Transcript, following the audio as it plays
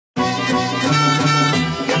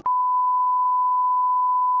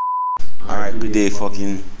Alright, good day,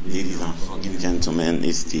 fucking ladies and fucking gentlemen.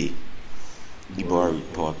 It's the iBoro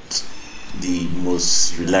report, the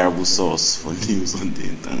most reliable source for news on the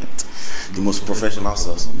internet, the most professional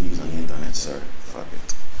source of news on the internet. Sorry, fuck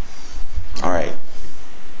it. Alright,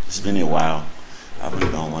 it's been a while. I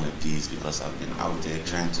haven't done one of these because I've been out there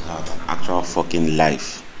trying to have an actual fucking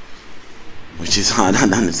life, which is harder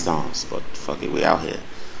than it sounds, but fuck it, we're out here.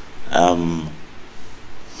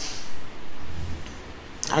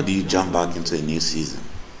 How do you jump back into a new season?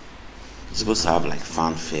 You're supposed to have like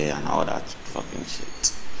fanfare and all that fucking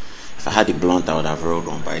shit. If I had a blunt, I would have rolled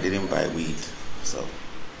one, but I didn't buy weed, so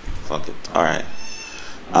fuck it. Alright.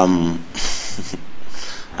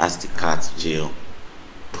 That's the cat jail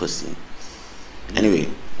pussy. Anyway,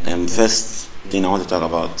 first thing I want to talk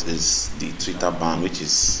about is the Twitter ban, which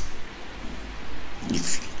is,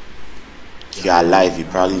 if you're alive, you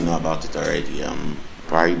probably know about it already.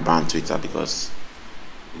 Probably banned Twitter because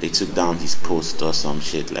they took down his post or some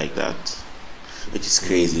shit like that, which is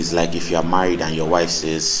crazy. It's like if you're married and your wife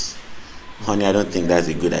says, honey, I don't think that's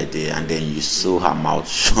a good idea, and then you sew her mouth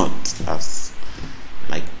shut. That's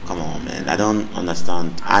like, come on, man. I don't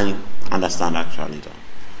understand. I understand actually though.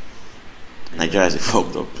 Nigeria is a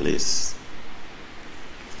fucked up place,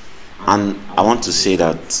 and I want to say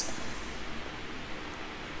that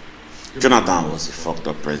Jonathan was a fucked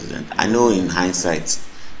up president. I know in hindsight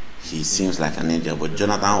he seems like an angel, but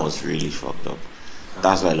Jonathan was really fucked up.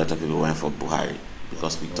 That's why a lot of people went for Buhari,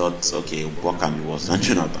 because we thought, okay, what can be worse than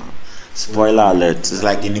Jonathan? Spoiler alert, it's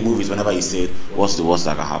like in the movies, whenever you say what's the worst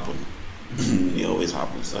that can happen, it always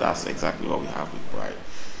happens. So that's exactly what we have with Buhari.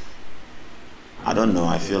 I don't know,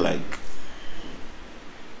 I feel like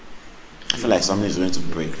something is going to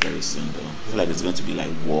break very soon though. I feel like it's going to be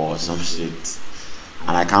like war or some shit,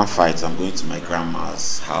 and I can't fight, so I'm going to my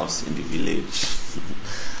grandma's house in the village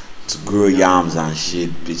to grow yams and shit,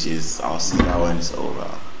 bitches. I'll see that when it's over.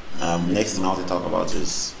 Next thing I want to talk about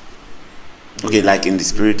is, okay, like in the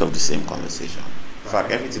spirit of the same conversation. In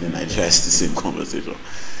fact, everything in Nigeria is the same conversation.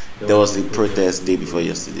 There was a protest day before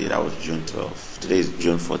yesterday, that was June 12th. Today is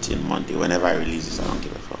June 14th, Monday. Whenever I release this, I don't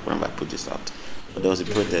give a fuck. Whenever I put this out. But there was a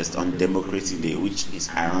protest on Democracy Day, which is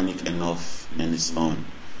ironic enough in its own.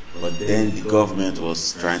 But then the government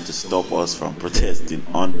was trying to stop us from protesting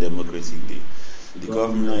on Democracy Day. The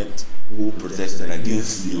government who protested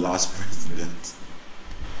against the last president.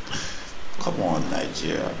 Come on,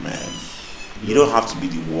 Nigeria, man. You don't have to be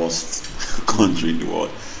the worst country in the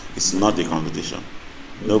world. It's not a competition.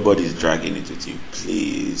 Nobody's dragging it with you.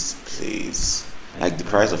 Please, please. Like, the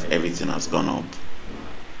price of everything has gone up.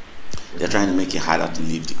 They're trying to make it harder to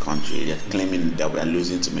leave the country. They're claiming that we are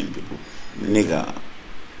losing too many people. Nigga,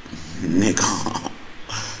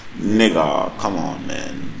 come on,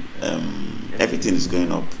 man. Everything is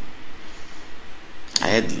going up. I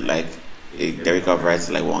had like a Derek of rights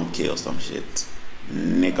like 1K or some shit.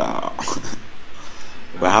 Nigga.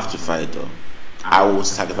 But I have to fight though. I will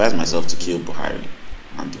sacrifice myself to kill Buhari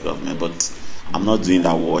and the government, but I'm not doing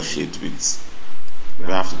that war shit with, we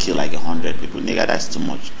have to kill like 100 people. Nigga, that's too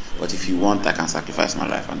much. But if you want, I can sacrifice my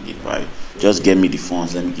life and give Buhari. Just get me the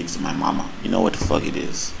funds, let me give to my mama. You know what the fuck it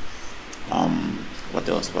is. What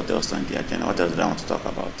else on the agenda? What else do I want to talk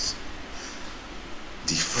about?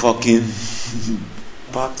 The fucking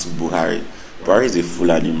back to Buhari. Buhari is a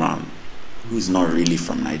Fulani man who is not really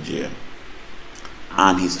from Nigeria,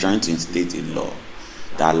 and he's trying to instate a law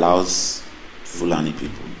that allows Fulani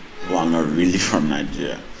people who are not really from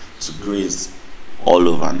Nigeria to graze all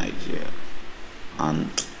over Nigeria. And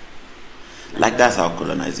like, that's how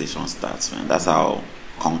colonization starts, man. That's how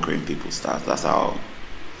conquering people starts. That's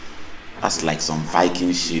like some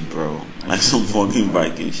Viking shit, bro. Like some fucking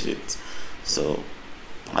Viking shit. So,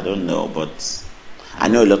 I don't know, but I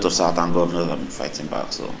know a lot of Southern governors have been fighting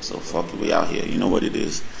back, so fuck it, we out here. You know what it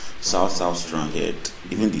is. South stronghead.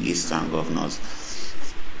 Even the Eastern governors.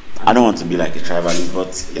 I don't want to be like a tribalist,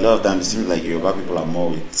 but a lot of times it seems like Yoruba people are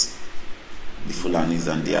more with the Fulanis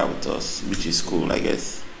than they are with us, which is cool, I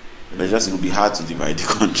guess. But it will be hard to divide the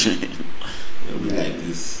country. It will be like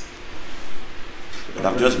this. But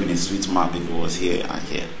I've just been a sweet map if it was here and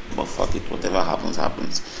here. But fuck it, whatever happens,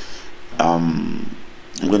 happens. I'm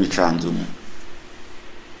going to try and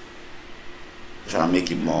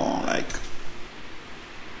make it more like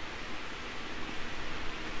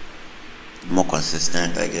more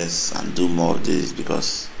consistent, I guess, and do more of this,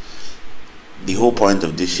 because the whole point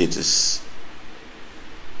of this shit is,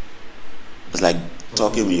 it's like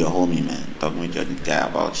talking with your homie, man, talking with your guy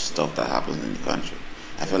about stuff that happens in the country.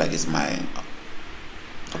 I feel like it's my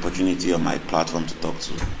opportunity or my platform to talk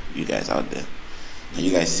to you guys out there. And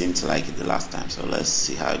you guys seem to like it the last time, so let's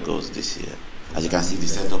see how it goes this year. As you can see, the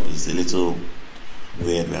setup is a little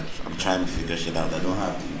weird. I'm trying to figure shit out. I don't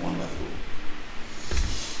have the wonderful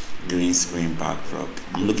green screen backdrop.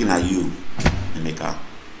 I'm looking at you, Emeka,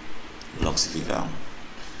 Luxifica.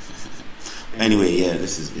 Anyway, yeah,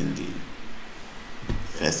 this has been the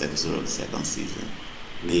first episode of the second season.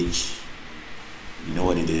 Bitch, you know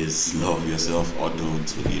what it is. Love yourself or don't,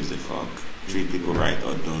 who gives a fuck. Treat people right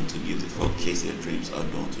or don't, who gives a fuck. Chase your dreams or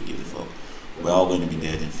don't, who gives a fuck. We're all going to be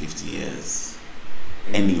dead in 50 years.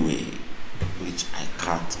 Anyway, which I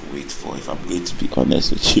can't wait for, if I'm going to be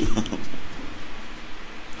honest with you.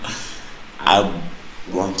 I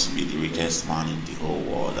want to be the richest man in the whole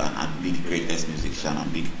world and be the greatest musician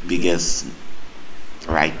and be the biggest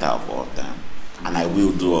writer of all time. And I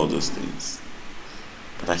will do all those things.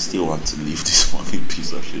 But I still want to leave this fucking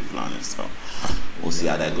piece of shit planet. So we'll see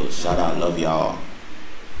how that goes. Shout out, love y'all.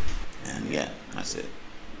 And yeah, that's it.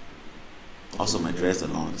 Also, my dress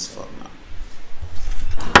alone is fuck now.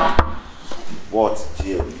 What,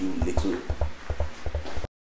 Jill, you little